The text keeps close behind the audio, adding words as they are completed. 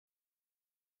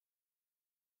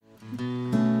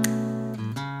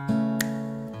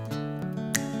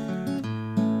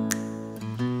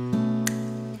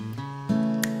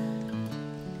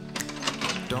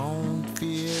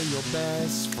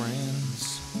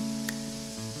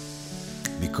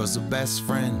Because a best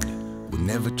friend will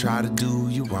never try to do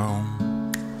you wrong.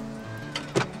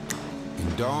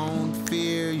 And don't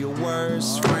fear your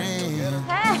worst friend.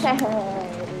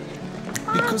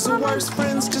 Because the worst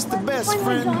friend's just the best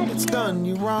friend that's done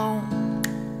you wrong.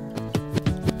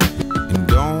 And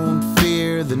don't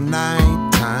fear the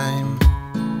night time.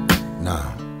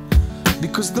 Nah.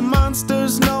 Because the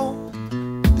monsters know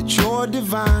that you're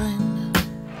divine.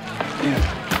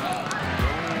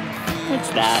 What's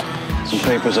that? Some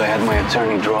papers I had my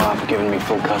attorney draw up giving me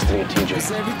full custody of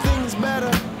TJ. Everything's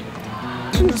better.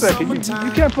 Wait a second,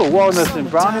 you can't put walnuts in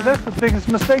brownie. That's the biggest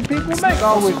mistake people make.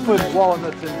 Always put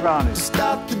walnuts in brownie.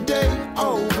 Start the day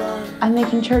over. I'm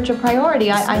making church a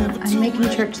priority. I'm making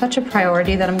church such a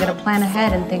priority that I'm going to plan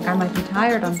ahead and think I might be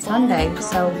tired on Sunday,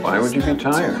 so... Why would you be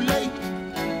tired?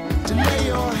 To lay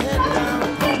your head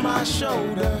down on my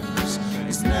shoulders.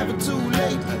 It's never too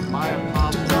late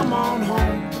to come on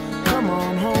home. Come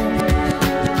on home.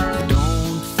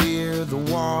 Don't fear the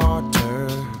water.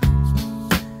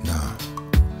 No,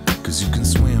 'cause you can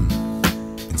swim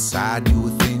inside you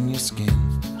within your skin.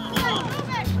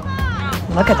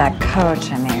 Look at that coach,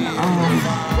 I mean,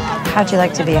 oh. How'd you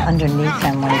like to be underneath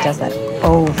him when he does that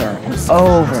over and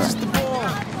over?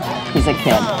 He's a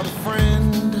kid.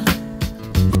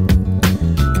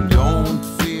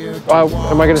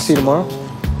 Am I going to see you tomorrow?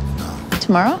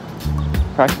 Tomorrow?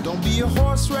 Okay. Don't be a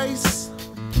horse race,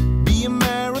 be a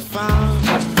marathon.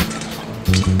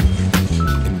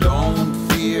 And don't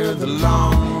fear the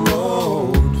long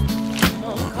road.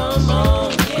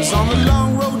 'Cause on the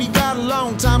long road you got a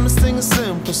long time to sing a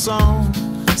simple song.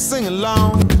 Sing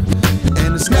along.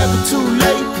 And it's never too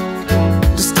late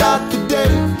to start the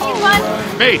day.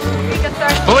 Hey,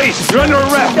 police, you're under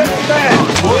arrest.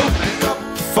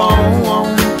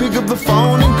 Pick up the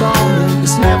phone and call me.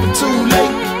 It's never too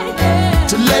late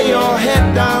to lay your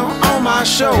head down on my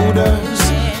shoulders.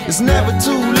 It's never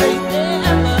too late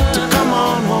to come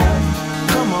on home.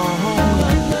 Come on home.